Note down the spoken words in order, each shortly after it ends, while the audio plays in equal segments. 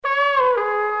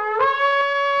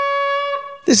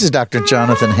This is Dr.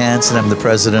 Jonathan Hansen. I'm the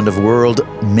president of World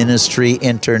Ministry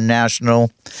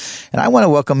International, and I want to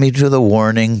welcome you to the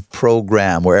Warning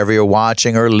Program. Wherever you're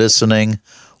watching or listening,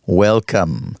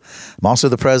 welcome. I'm also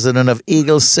the president of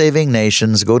Eagle Saving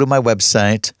Nations. Go to my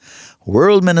website,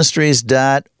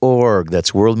 worldministries.org.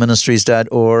 That's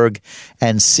worldministries.org,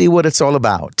 and see what it's all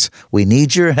about. We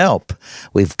need your help.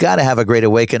 We've got to have a great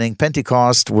awakening.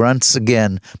 Pentecost, once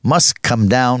again, must come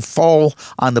down, fall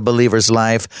on the believer's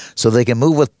life so they can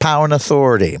move with power and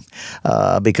authority.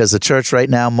 Because the church right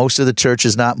now, most of the church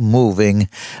is not moving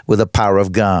with the power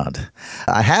of God.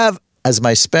 I have as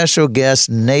my special guest,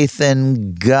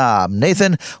 Nathan Gaub.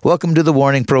 Nathan, welcome to the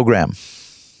Warning Program.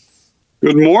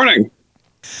 Good morning.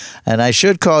 And I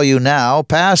should call you now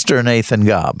Pastor Nathan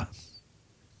Gaub.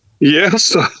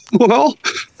 Yes. Well,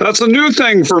 that's a new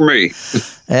thing for me.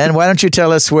 And why don't you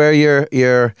tell us where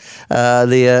you're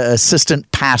the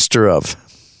assistant pastor of?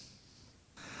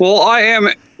 Well, I am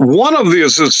one of the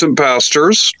assistant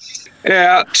pastors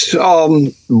at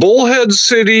Bullhead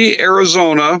City,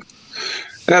 Arizona,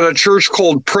 at a church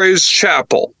called Praise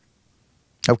Chapel.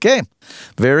 Okay,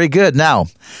 very good. Now,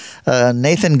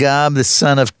 Nathan Gaub, the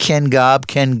son of Ken Gaub.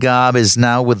 Ken Gaub is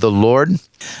now with the Lord.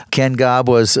 Ken Gaub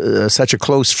was such a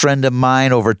close friend of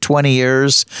mine over 20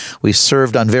 years. We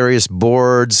served on various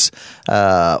boards.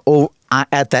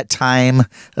 At that time,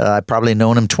 I've probably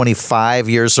known him 25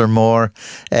 years or more.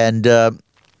 And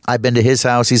I've been to his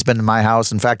house. He's been to my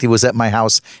house. In fact, he was at my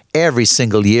house every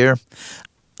single year.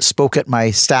 Spoke at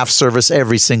my staff service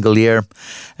every single year.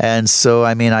 And so,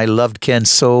 I loved Ken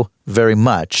so very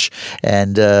much.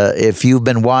 And if you've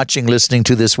been watching, listening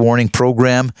to this Warning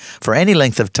Program for any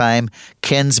length of time,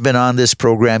 Ken's been on this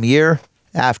program year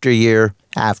after year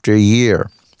after year.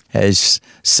 As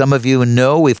some of you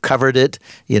know, we've covered it.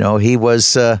 He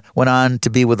went on to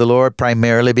be with the Lord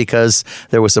primarily because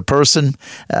there was a person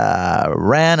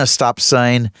ran a stop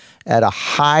sign at a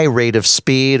high rate of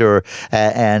speed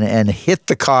and hit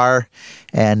the car.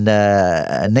 And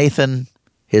Nathan,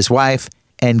 his wife,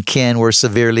 and Ken were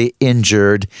severely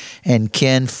injured. And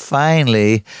Ken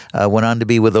finally went on to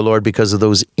be with the Lord because of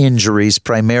those injuries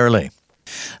primarily.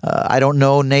 I don't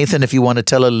know, Nathan, if you want to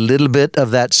tell a little bit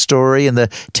of that story and the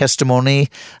testimony,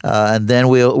 and then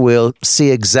we'll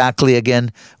see exactly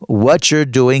again what you're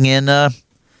doing in the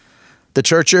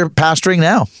church you're pastoring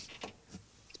now.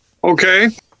 Okay.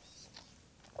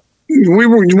 We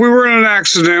were in an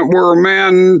accident where a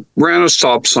man ran a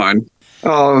stop sign.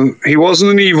 He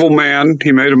wasn't an evil man.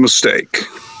 He made a mistake.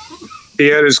 He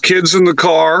had his kids in the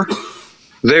car.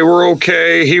 They were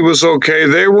okay. He was okay.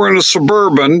 They were in a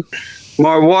Suburban.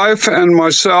 My wife and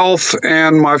myself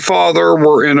and my father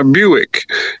were in a Buick.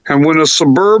 And when a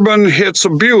Suburban hits a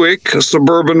Buick, a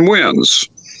Suburban wins.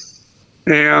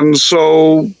 And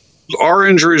so our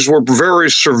injuries were very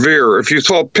severe. If you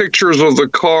saw pictures of the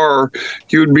car,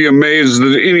 you'd be amazed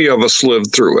that any of us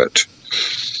lived through it.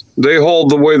 They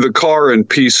hauled the car in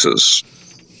pieces.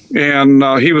 And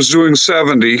he was doing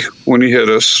 70 when he hit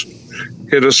us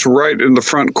right in the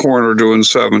front corner doing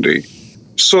 70.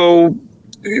 So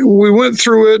we went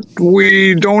through it.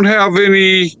 We don't have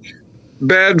any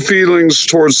bad feelings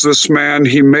towards this man.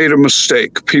 He made a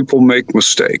mistake. People make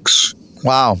mistakes.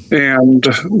 Wow. And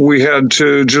we had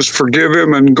to just forgive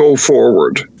him and go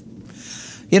forward.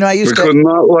 We could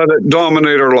not let it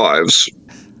dominate our lives.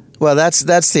 Well, that's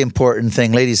the important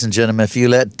thing, ladies and gentlemen. If you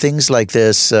let things like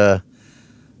this,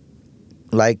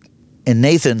 like in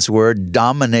Nathan's word,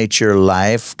 dominate your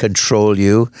life, control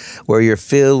you, where you're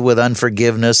filled with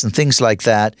unforgiveness and things like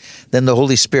that, then the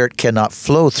Holy Spirit cannot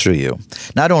flow through you.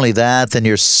 Not only that, then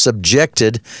you're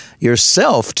subjected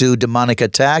yourself to demonic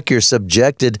attack. You're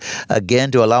subjected, again,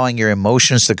 to allowing your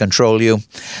emotions to control you.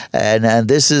 And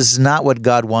this is not what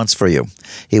God wants for you.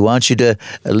 He wants you to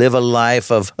live a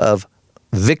life of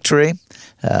victory,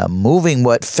 moving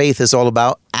what faith is all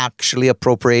about, actually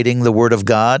appropriating the Word of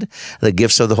God, the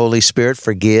gifts of the Holy Spirit,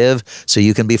 forgive so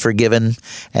you can be forgiven.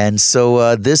 And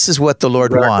so this is what the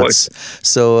Lord wants.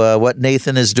 So what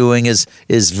Nathan is doing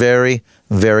is very,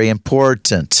 very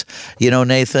important.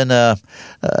 Nathan,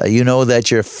 you know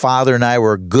that your father and I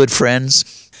were good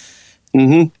friends.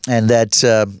 Mm-hmm. And that,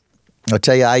 I'll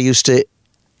tell you, I used to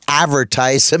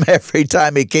advertise him every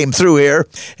time he came through here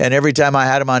and every time I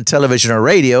had him on television or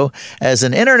radio as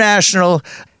an international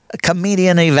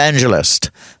comedian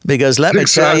evangelist. Because let me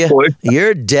tell you,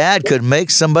 your dad could make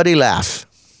somebody laugh.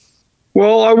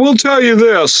 Well, I will tell you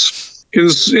this.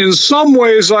 In some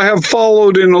ways, I have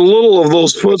followed in a little of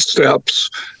those footsteps.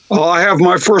 I have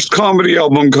my first comedy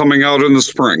album coming out in the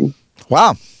spring.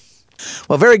 Wow.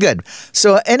 Well, very good.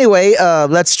 So anyway,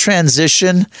 let's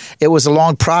transition. It was a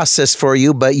long process for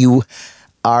you, but you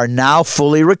are now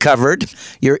fully recovered.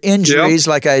 Your injuries,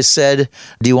 like I said,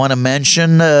 do you want to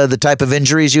mention the type of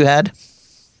injuries you had?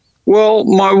 Well,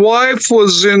 my wife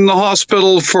was in the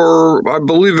hospital for, I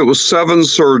believe it was 7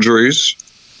 surgeries,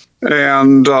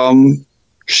 and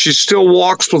she still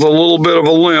walks with a little bit of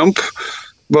a limp,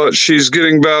 but she's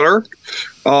getting better.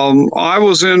 I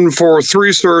was in for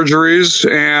 3 surgeries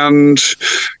and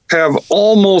have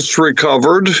almost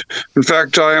recovered. In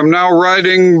fact, I am now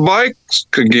riding bikes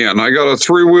again. I got a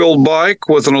 3-wheeled bike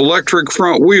with an electric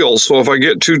front wheel, so if I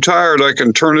get too tired, I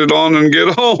can turn it on and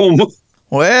get home.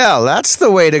 Well, that's the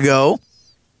way to go.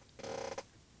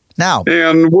 Now,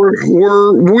 and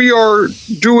we are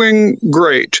doing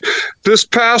great. This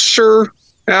pastor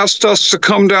asked us to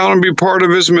come down and be part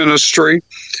of his ministry,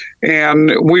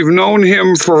 and we've known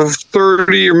him for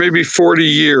 30 or maybe 40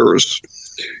 years.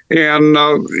 And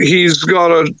he's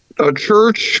got a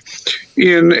church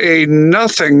in a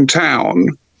nothing town.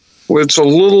 It's a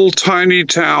little tiny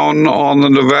town on the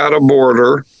Nevada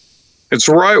border. It's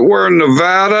right where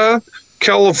Nevada,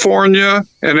 California,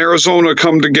 and Arizona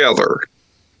come together.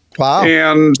 Wow.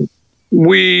 And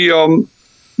we,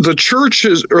 the church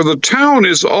is, or the town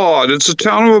is odd. It's a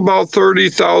town of about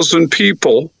 30,000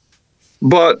 people.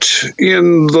 But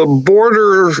in the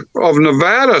border of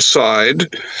Nevada side,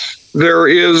 there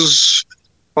is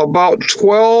about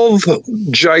 12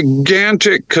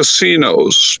 gigantic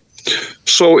casinos.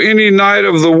 So any night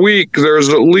of the week, there's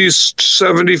at least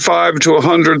 75 to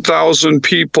 100,000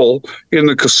 people in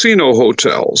the casino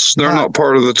hotels. They're not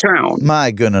part of the town. My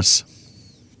goodness.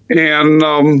 And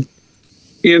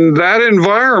in that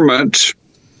environment,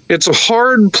 it's a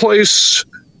hard place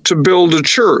to build a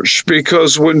church,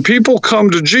 because when people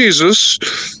come to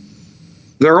Jesus,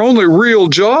 their only real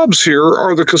jobs here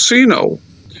are the casino.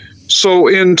 So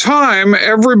in time,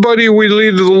 everybody we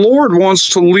lead to the Lord wants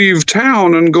to leave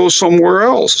town and go somewhere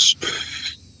else.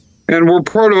 And we're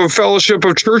part of a fellowship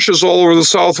of churches all over the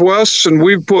Southwest, and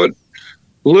we've put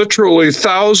literally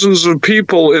thousands of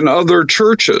people in other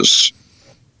churches.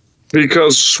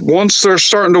 Because once they're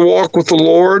starting to walk with the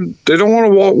Lord, they don't want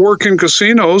to work in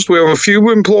casinos. We have a few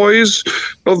employees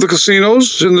of the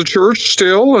casinos in the church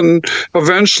still, and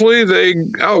eventually they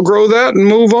outgrow that and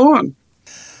move on.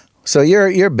 So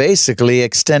you're basically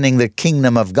extending the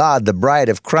kingdom of God, the bride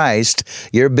of Christ.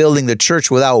 You're building the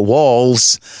church without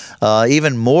walls,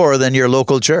 even more than your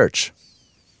local church.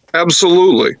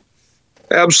 Absolutely.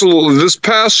 Absolutely. This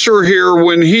pastor here,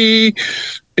 when he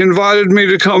invited me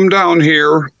to come down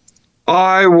here,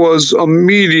 I was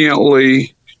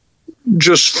immediately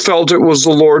just felt it was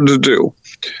the Lord to do.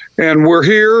 And we're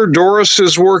here. Doris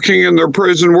is working in their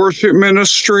praise and worship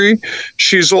ministry.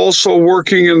 She's also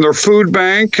working in their food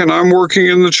bank, and I'm working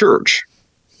in the church.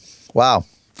 Wow.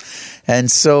 And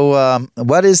so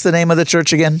what is the name of the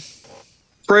church again?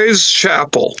 Praise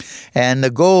Chapel. And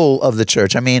the goal of the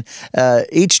church. I mean,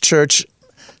 each church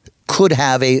could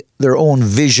have their own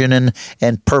vision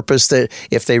and purpose, that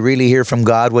if they really hear from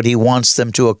God, what he wants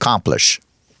them to accomplish.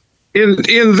 In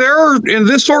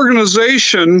this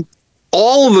organization,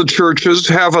 all of the churches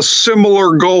have a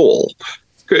similar goal.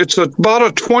 It's about a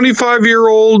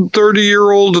 25-year-old,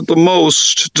 30-year-old at the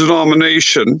most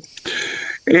denomination.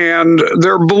 And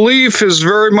their belief is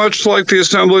very much like the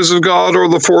Assemblies of God or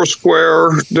the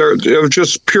Foursquare. They're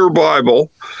just pure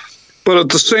Bible. But at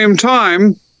the same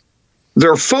time,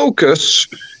 their focus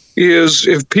is,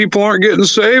 if people aren't getting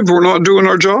saved, we're not doing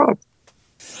our job.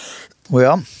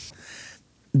 Well,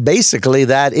 basically,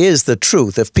 that is the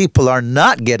truth. If people are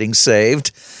not getting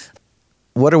saved,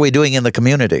 what are we doing in the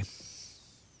community?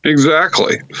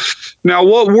 Exactly. Now,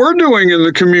 what we're doing in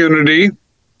the community,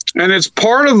 and it's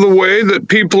part of the way that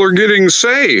people are getting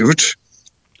saved.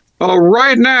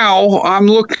 Right now, I'm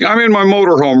in my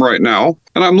motorhome right now,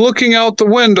 and I'm looking out the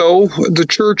window. The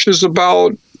church is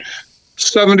about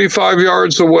 75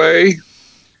 yards away,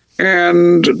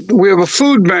 and we have a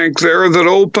food bank there that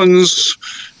opens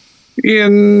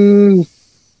in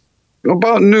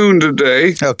about noon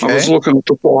today. Okay. I was looking at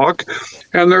the clock,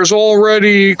 and there's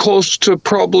already close to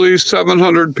probably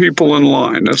 700 people in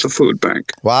line at the food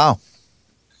bank. Wow.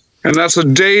 And that's a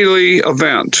daily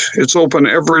event. It's open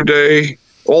every day,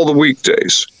 all the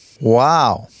weekdays.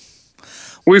 Wow.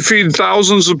 We feed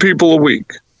thousands of people a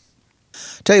week.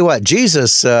 Tell you what,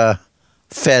 Jesus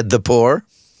fed the poor.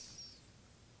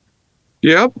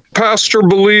 Yep. Pastor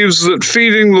believes that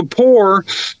feeding the poor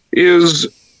is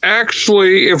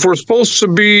actually, if we're supposed to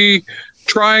be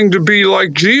trying to be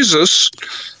like Jesus,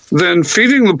 then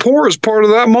feeding the poor is part of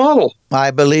that model.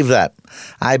 I believe that.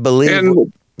 I believe.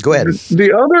 And go ahead.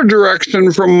 The other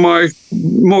direction from my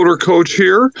motor coach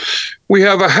here, we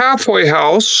have a halfway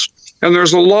house And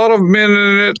there's a lot of men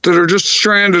in it that are just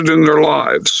stranded in their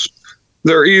lives.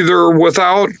 They're either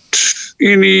without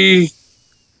any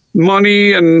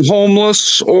money and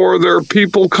homeless, or they're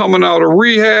people coming out of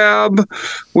rehab.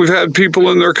 We've had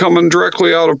people in there coming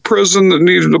directly out of prison that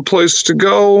needed a place to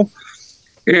go.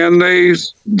 And they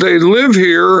live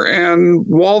here, and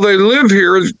while they live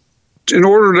here, in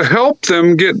order to help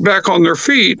them get back on their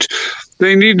feet,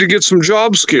 they need to get some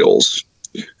job skills.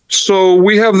 So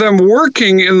we have them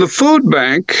working in the food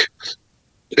bank,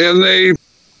 and they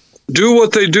do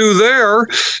what they do there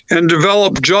and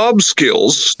develop job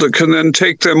skills that can then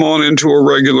take them on into a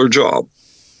regular job.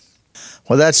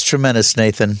 Well, that's tremendous,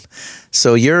 Nathan.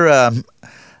 So your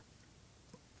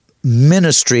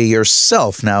ministry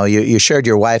yourself now, you shared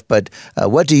your wife, but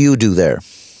what do you do there?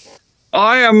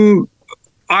 I'm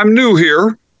new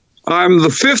here. I'm the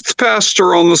 5th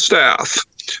pastor on the staff.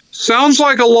 Sounds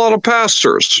like a lot of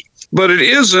pastors, but it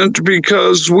isn't,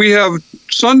 because we have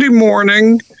Sunday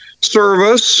morning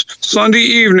service, Sunday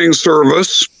evening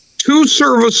service, 2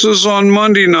 services on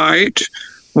Monday night,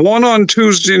 1 on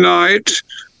Tuesday night,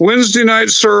 Wednesday night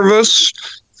service,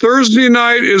 Thursday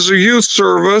night is a youth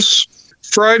service,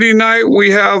 Friday night we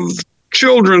have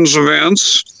children's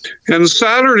events, and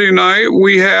Saturday night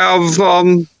we have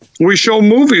we show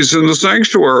movies in the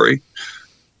sanctuary.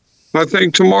 I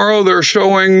think tomorrow they're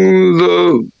showing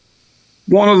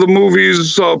one of the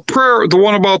movies, prayer, the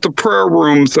one about the prayer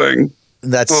room thing.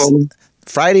 That's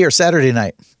Friday or Saturday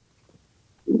night?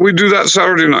 We do that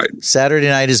Saturday night. Saturday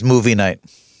night is movie night.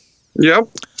 Yep.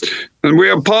 And we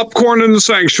have popcorn in the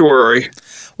sanctuary.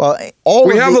 Well,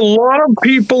 we have a lot of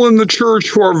people in the church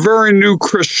who are very new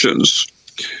Christians.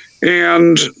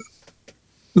 And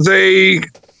they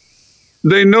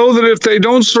know that if they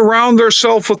don't surround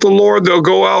themselves with the Lord, they'll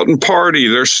go out and party.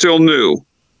 They're still new.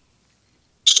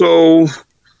 So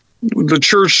the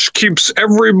church keeps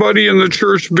everybody in the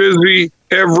church busy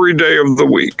every day of the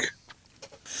week.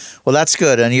 Well, that's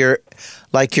good. And your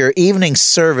evening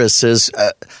services,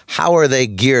 how are they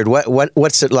geared?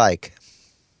 What's it like?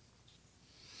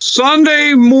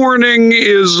 Sunday morning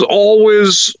is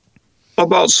always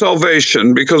about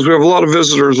salvation, because we have a lot of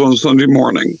visitors on Sunday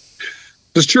morning.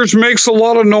 This church makes a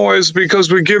lot of noise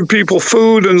because we give people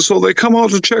food, and so they come out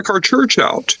to check our church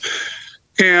out.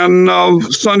 And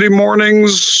Sunday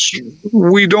mornings,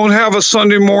 we don't have a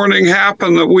Sunday morning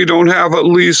happen that we don't have at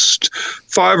least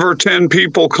 5 or 10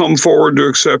 people come forward to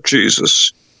accept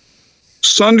Jesus.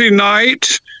 Sunday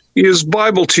night is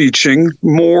Bible teaching,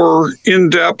 more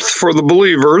in-depth for the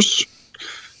believers.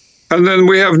 And then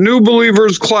we have new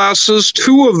believers classes,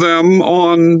 2 of them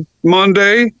on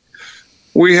Monday.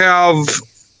 We have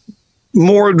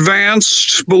more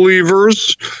advanced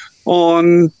believers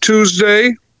on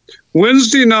Tuesday.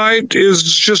 Wednesday night is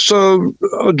just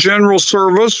a general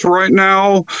service. Right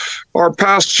now, our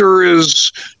pastor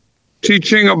is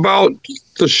teaching about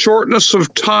the shortness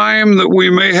of time that we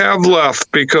may have left,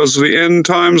 because the end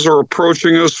times are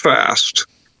approaching us fast.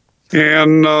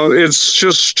 And it's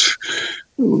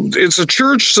a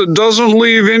church that doesn't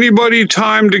leave anybody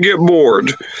time to get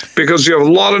bored, because you have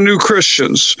a lot of new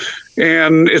Christians.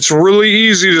 And it's really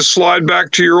easy to slide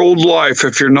back to your old life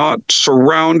if you're not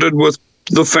surrounded with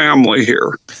the family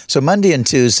here. So Monday and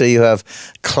Tuesday you have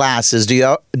classes. Do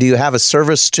you have a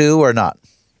service too, or not?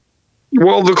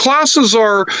 Well, the classes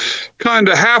are kind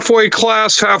of halfway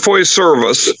class, halfway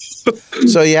service.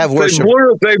 So you have worship.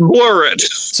 They blur it.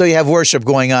 So you have worship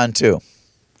going on too.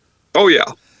 Oh yeah.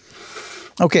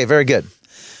 Okay, very good.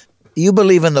 You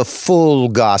believe in the full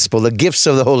gospel, the gifts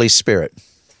of the Holy Spirit.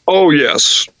 Oh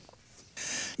yes.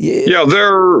 Yeah,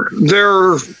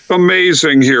 they're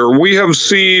amazing here. We have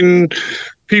seen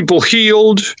people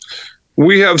healed.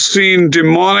 We have seen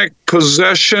demonic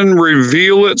possession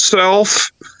reveal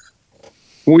itself.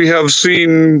 We have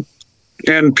seen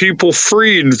and people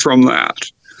freed from that.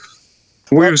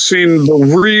 We've seen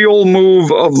the real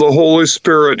move of the Holy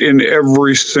Spirit in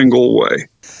every single way.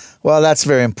 Well, that's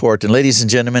very important. Ladies and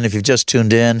gentlemen, if you've just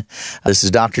tuned in, this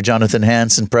is Dr. Jonathan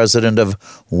Hansen, president of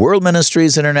World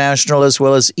Ministries International, as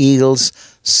well as Eagles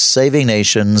Saving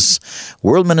Nations.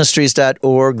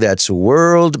 Worldministries.org. That's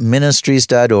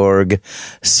worldministries.org.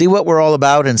 See what we're all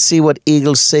about and see what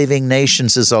Eagles Saving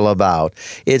Nations is all about.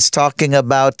 It's talking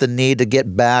about the need to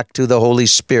get back to the Holy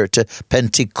Spirit, to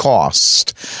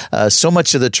Pentecost. So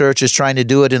much of the church is trying to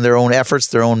do it in their own efforts,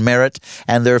 their own merit,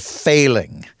 and they're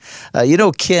failing.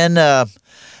 Ken,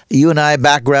 you and I,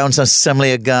 backgrounds on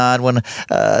Assembly of God, when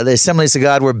the Assemblies of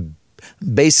God were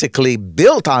basically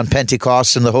built on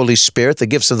Pentecost and the Holy Spirit, the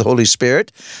gifts of the Holy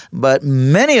Spirit, but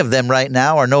many of them right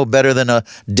now are no better than a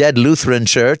dead Lutheran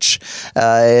church.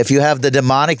 If you have the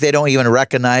demonic, they don't even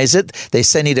recognize it. They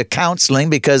send you to counseling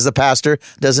because the pastor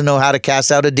doesn't know how to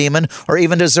cast out a demon or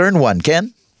even discern one.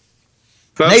 Ken?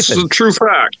 That's Nathan. the true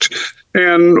fact.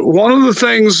 And one of the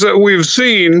things that we've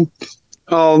seen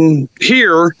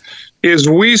here is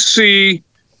we see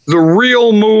the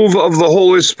real move of the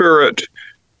Holy Spirit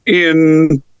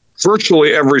in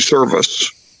virtually every service.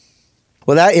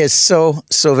 Well, that is so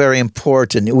very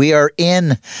important. We are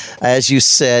in, as you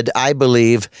said, I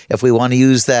believe, if we want to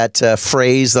use that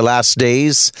phrase, the last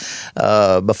days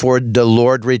before the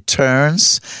Lord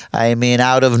returns. I mean,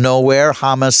 out of nowhere,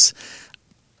 Hamas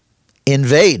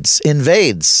invades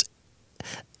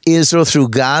Israel through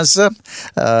Gaza.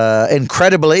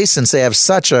 Incredibly, since they have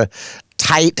such a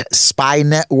tight spy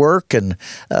network, and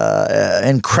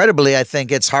incredibly, I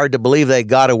think it's hard to believe they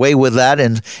got away with that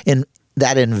in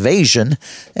that invasion,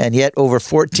 and yet over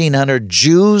 1,400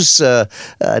 Jews,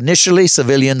 initially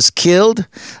civilians killed,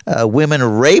 women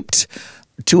raped,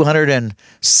 200 and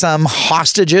some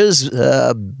hostages,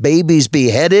 babies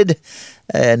beheaded,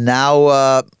 and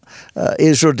now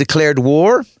Israel declared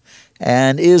war.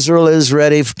 And Israel is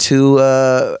ready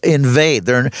to invade.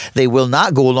 They will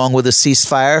not go along with a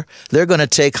ceasefire. They're going to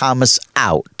take Hamas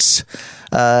out.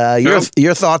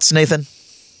 Your thoughts, Nathan?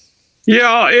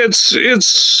 Yeah, it's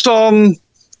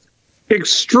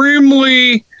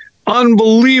extremely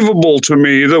unbelievable to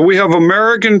me that we have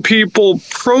American people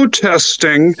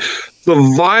protesting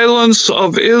the violence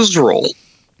of Israel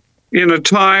in a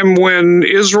time when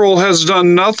Israel has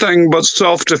done nothing but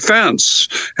self-defense.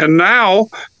 And now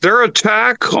their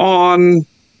attack on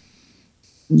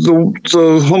the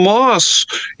Hamas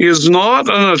is not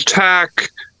an attack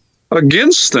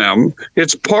against them.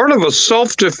 It's part of a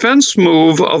self-defense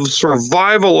move of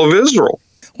survival of Israel.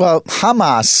 Well,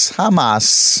 Hamas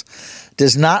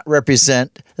does not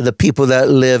represent the people that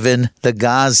live in the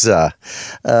Gaza.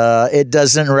 It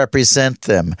doesn't represent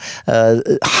them.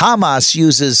 Hamas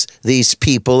uses these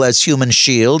people as human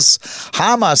shields.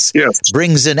 Hamas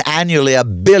brings in annually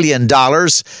 $1 billion.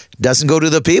 Doesn't go to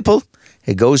the people.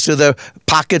 It goes to the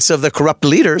pockets of the corrupt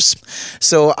leaders.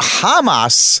 So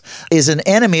Hamas is an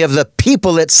enemy of the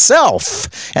people itself,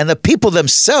 and the people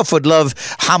themselves would love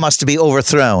Hamas to be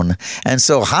overthrown. And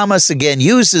so Hamas, again,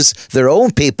 uses their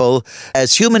own people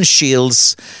as human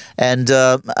shields, and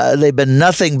they've been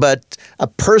nothing but a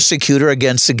persecutor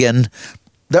against, again,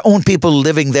 their own people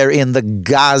living there in the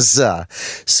Gaza.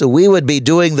 So we would be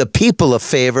doing the people a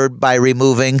favor by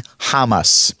removing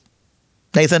Hamas.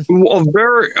 Nathan? A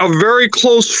very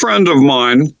close friend of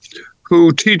mine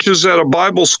who teaches at a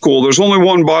Bible school. There's only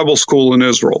one Bible school in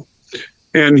Israel,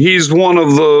 and he's one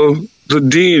of the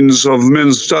deans of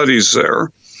men's studies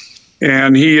there,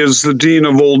 and he is the dean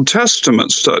of Old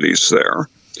Testament studies there.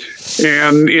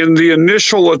 And in the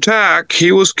initial attack,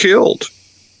 he was killed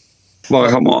by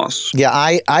Hamas.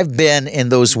 Yeah, I've been in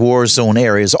those war zone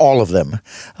areas, all of them.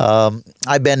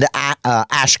 I've been to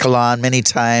Ashkelon many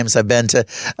times. I've been to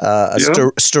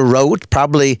Sderot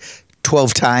probably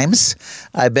 12 times.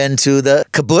 I've been to the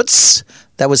kibbutz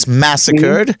that was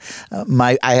massacred.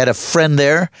 I had a friend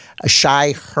there,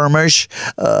 Shai Hermish,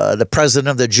 the president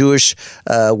of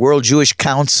the World Jewish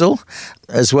Council,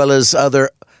 as well as other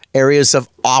areas of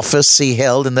office he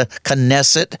held in the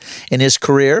Knesset in his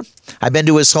career. I've been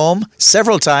to his home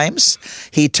several times.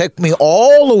 He took me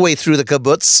all the way through the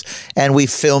kibbutz, and we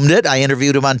filmed it. I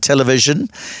interviewed him on television,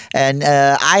 and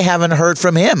I haven't heard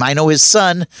from him. I know his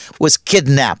son was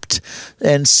kidnapped.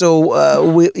 And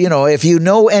so, if you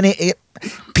know any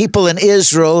people in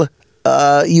Israel,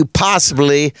 you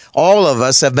possibly, all of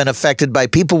us, have been affected by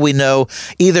people we know,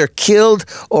 either killed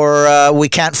or we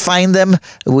can't find them,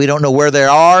 we don't know where they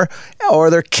are, or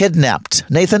they're kidnapped.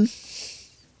 Nathan?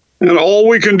 And all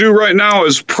we can do right now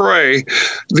is pray.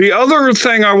 The other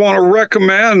thing I want to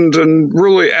recommend and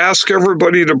really ask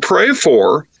everybody to pray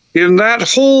for, in that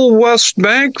whole West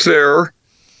Bank there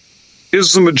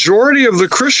is the majority of the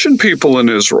Christian people in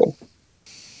Israel.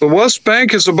 The West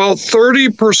Bank is about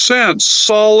 30%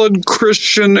 solid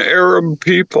Christian Arab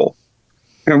people.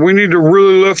 And we need to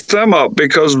really lift them up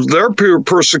because their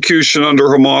persecution under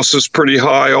Hamas is pretty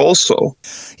high also.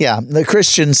 Yeah, the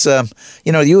Christians,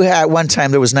 you had one time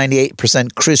there was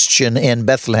 98% Christian in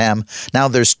Bethlehem. Now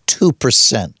there's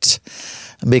 2%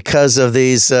 because of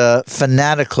these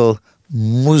fanatical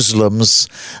Muslims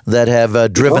that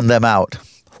have driven them out.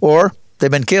 Or they've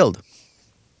been killed.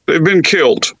 They've been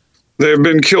killed. They've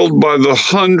been killed by the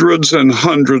hundreds and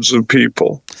hundreds of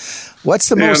people. What's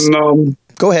the most...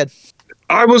 Go ahead.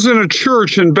 I was in a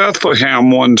church in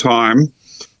Bethlehem one time.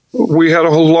 We had a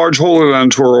large Holy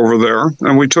Land tour over there,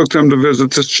 and we took them to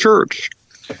visit this church.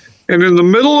 And in the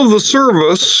middle of the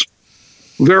service,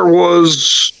 there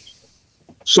was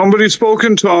somebody spoke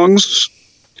in tongues,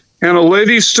 and a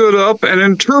lady stood up and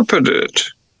interpreted it.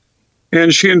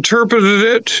 And she interpreted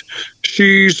it.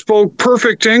 She spoke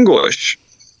perfect English.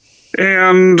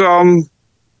 And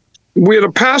we had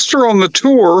a pastor on the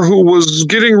tour who was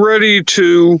getting ready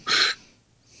to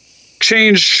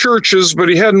change churches, but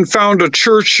he hadn't found a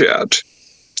church yet.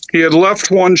 He had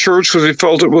left one church because he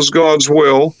felt it was God's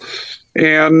will.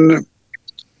 And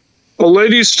a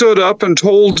lady stood up and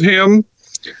told him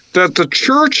that the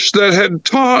church that had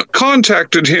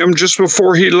contacted him just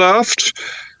before he left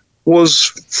was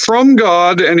from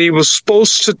God, and he was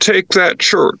supposed to take that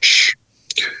church.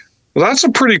 Well, that's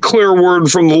a pretty clear word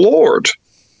from the Lord.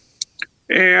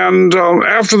 And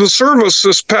after the service,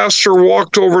 this pastor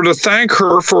walked over to thank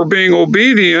her for being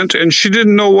obedient, and she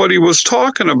didn't know what he was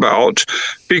talking about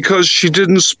because she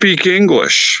didn't speak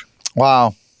English.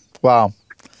 Wow.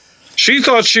 She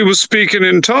thought she was speaking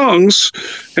in tongues,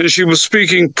 and she was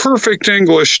speaking perfect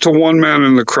English to one man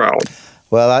in the crowd.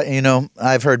 Well,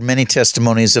 I've heard many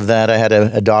testimonies of that. I had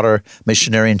a daughter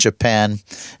missionary in Japan,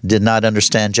 did not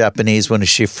understand Japanese when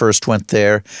she first went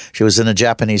there. She was in a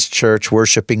Japanese church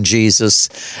worshiping Jesus.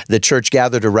 The church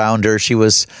gathered around her. She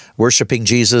was worshiping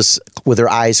Jesus with her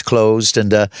eyes closed,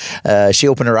 and she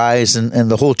opened her eyes,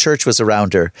 and the whole church was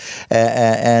around her.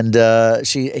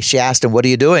 She asked them, "What are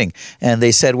you doing?" And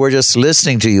they said, "We're just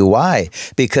listening to you." Why?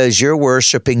 Because you're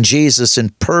worshiping Jesus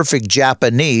in perfect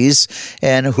Japanese,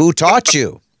 and who taught you?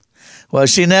 Well,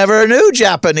 she never knew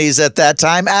Japanese at that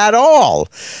time at all,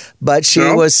 but she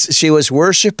was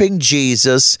worshiping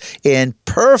Jesus in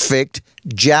perfect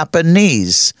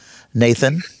Japanese.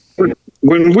 Nathan?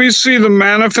 When we see the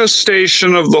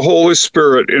manifestation of the Holy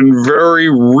Spirit in very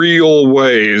real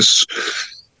ways,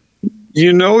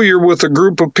 you're with a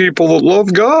group of people that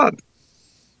love God.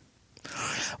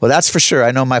 Well, that's for sure.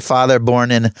 I know my father, born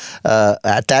in,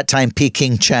 at that time,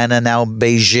 Peking, China, now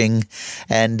Beijing,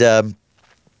 and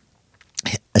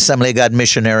Assembly of God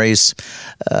missionaries.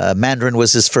 Mandarin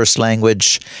was his first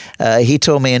language. He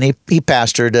told me, and he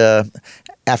pastored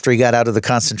after he got out of the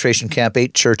concentration camp,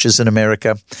 8 churches in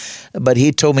America. But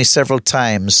he told me several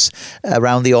times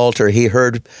around the altar, he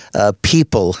heard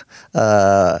people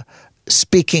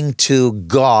speaking to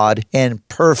God in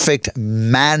perfect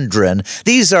Mandarin.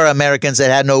 These are Americans that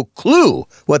had no clue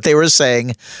what they were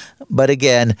saying. But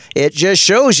again, it just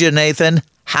shows you, Nathan,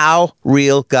 how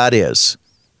real God is.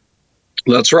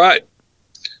 That's right.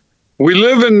 We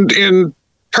live in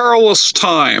perilous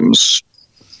times.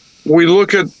 We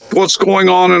look at what's going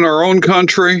on in our own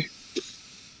country.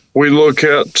 We look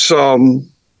at,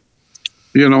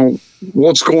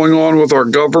 what's going on with our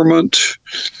government.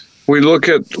 We look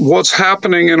at what's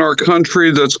happening in our country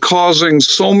that's causing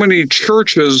so many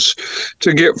churches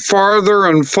to get farther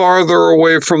and farther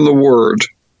away from the Word.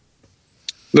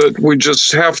 That we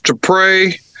just have to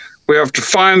pray. We have to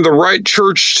find the right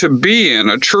church to be in,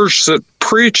 a church that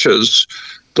preaches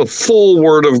the full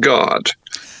Word of God,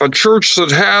 a church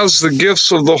that has the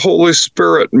gifts of the Holy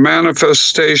Spirit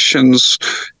manifestations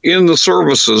in the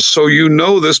services, so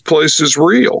this place is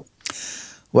real.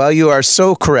 Well, you are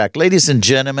so correct. Ladies and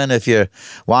gentlemen, if you're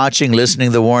watching,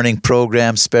 listening to the Warning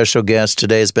Program, special guest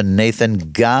today has been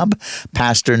Nathan Gaub,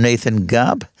 Pastor Nathan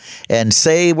Gaub. And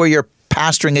say where you're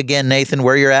pastoring again, Nathan,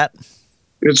 where you're at.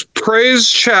 It's Praise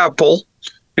Chapel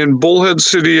in Bullhead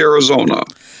City, Arizona.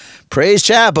 Praise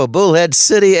Chapel, Bullhead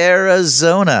City,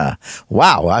 Arizona.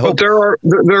 Wow. But there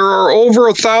are over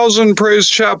 1,000 Praise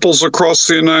Chapels across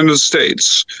the United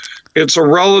States. It's a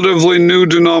relatively new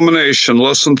denomination,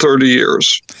 less than 30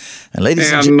 years.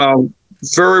 And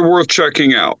very worth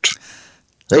checking out.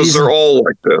 Because they're all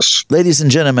like this. Ladies and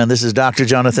gentlemen, this is Dr.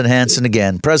 Jonathan Hansen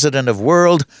again, president of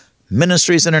World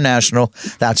Ministries International.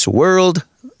 That's World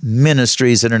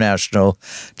Ministries International.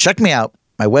 Check me out.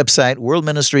 My website,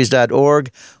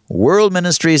 worldministries.org,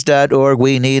 worldministries.org.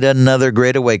 We need another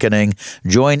great awakening.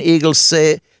 Join Eagle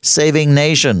Saving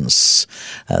Nations.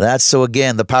 That's so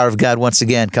again, the power of God once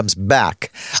again comes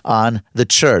back on the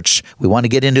church. We want to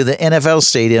get into the NFL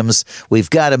stadiums.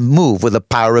 We've got to move with the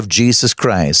power of Jesus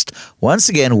Christ. Once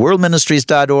again,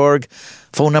 worldministries.org.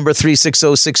 Phone number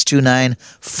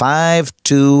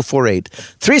 360-629-5248.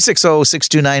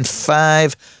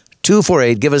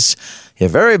 360-629-5248. Give us your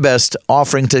very best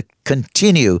offering to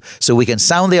continue so we can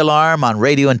sound the alarm on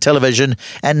radio and television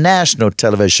and national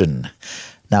television.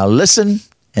 Now listen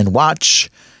and watch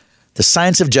The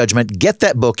Science of Judgment. Get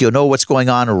that book. You'll know what's going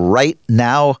on right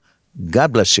now.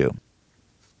 God bless you.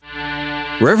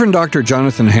 Reverend Dr.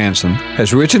 Jonathan Hansen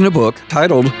has written a book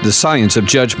titled The Science of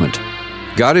Judgment.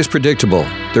 God is predictable.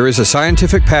 There is a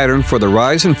scientific pattern for the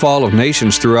rise and fall of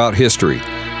nations throughout history.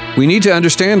 We need to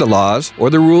understand the laws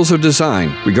or the rules of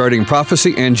design regarding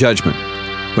prophecy and judgment.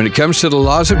 When it comes to the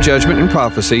laws of judgment and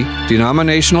prophecy,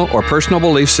 denominational or personal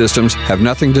belief systems have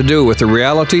nothing to do with the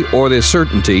reality or the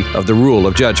certainty of the rule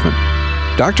of judgment.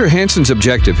 Dr. Hansen's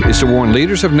objective is to warn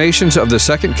leaders of nations of the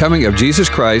second coming of Jesus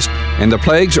Christ and the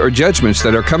plagues or judgments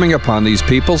that are coming upon these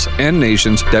peoples and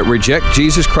nations that reject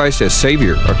Jesus Christ as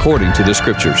Savior according to the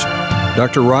Scriptures.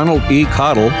 Dr. Ronald E.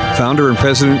 Cottle, founder and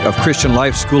president of Christian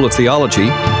Life School of Theology,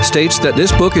 states that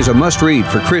this book is a must-read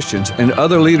for Christians and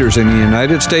other leaders in the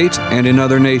United States and in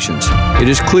other nations. It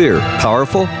is clear,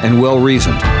 powerful, and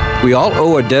well-reasoned. We all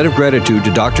owe a debt of gratitude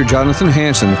to Dr. Jonathan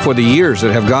Hansen for the years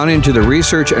that have gone into the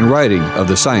research and writing of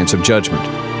the science of judgment.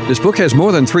 This book has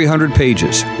more than 300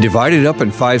 pages, divided up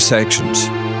in 5 sections.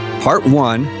 Part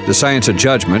 1, The Science of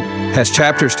Judgment, has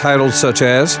chapters titled such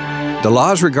as The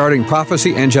Laws Regarding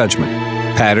Prophecy and Judgment,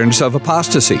 Patterns of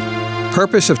Apostasy,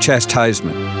 Purpose of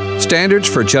Chastisement, Standards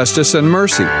for Justice and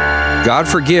Mercy, God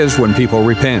Forgives When People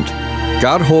Repent,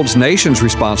 God Holds Nations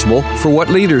Responsible for What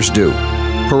Leaders Do,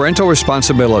 Parental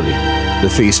Responsibility, The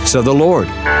Feasts of the Lord,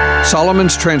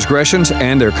 Solomon's Transgressions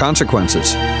and Their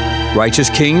Consequences, Righteous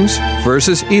Kings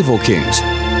versus Evil Kings,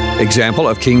 Example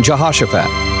of King Jehoshaphat,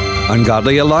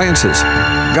 Ungodly Alliances,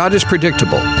 God is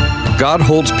Predictable, God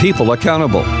Holds People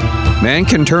Accountable, Man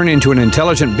can turn into an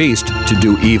intelligent beast to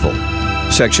do evil.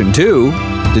 Section 2,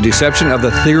 The Deception of the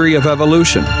Theory of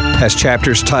Evolution, has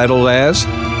chapters titled as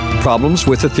Problems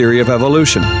with the Theory of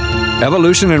Evolution,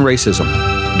 Evolution and Racism,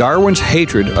 Darwin's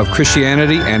Hatred of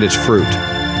Christianity and Its Fruit.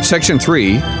 Section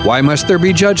 3, Why Must There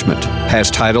Be Judgment,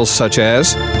 has titles such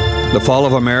as The Fall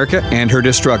of America and Her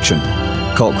Destruction,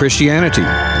 Cult Christianity,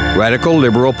 Radical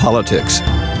Liberal Politics.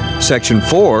 Section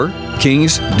 4,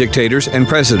 Kings, Dictators, and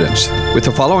Presidents, with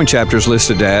the following chapters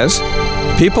listed as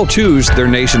People Choose Their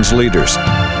Nation's Leaders,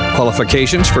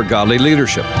 Qualifications for Godly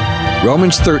Leadership,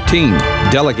 Romans 13,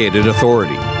 Delegated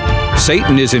Authority.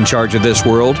 Satan is in charge of this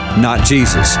world, not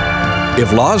Jesus.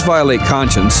 If laws violate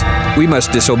conscience, we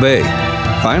must disobey.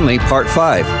 Finally, Part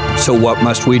 5, So What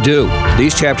Must We Do?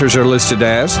 These chapters are listed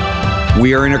as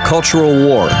We Are in a Cultural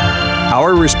War,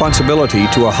 Our Responsibility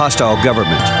to a Hostile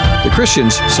Government, The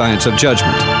Christian's Science of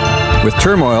Judgment. With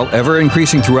turmoil ever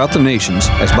increasing throughout the nations,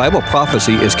 as Bible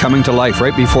prophecy is coming to life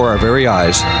right before our very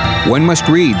eyes, one must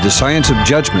read The Science of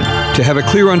Judgment to have a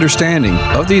clear understanding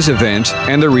of these events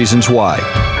and the reasons why.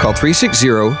 Call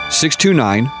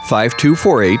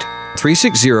 360-629-5248,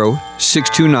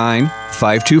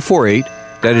 360-629-5248,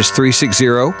 that is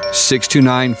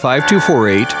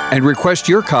 360-629-5248, and request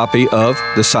your copy of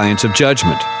The Science of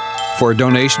Judgment for a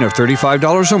donation of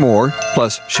 $35 or more,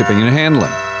 plus shipping and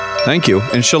handling. Thank you,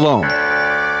 and shalom.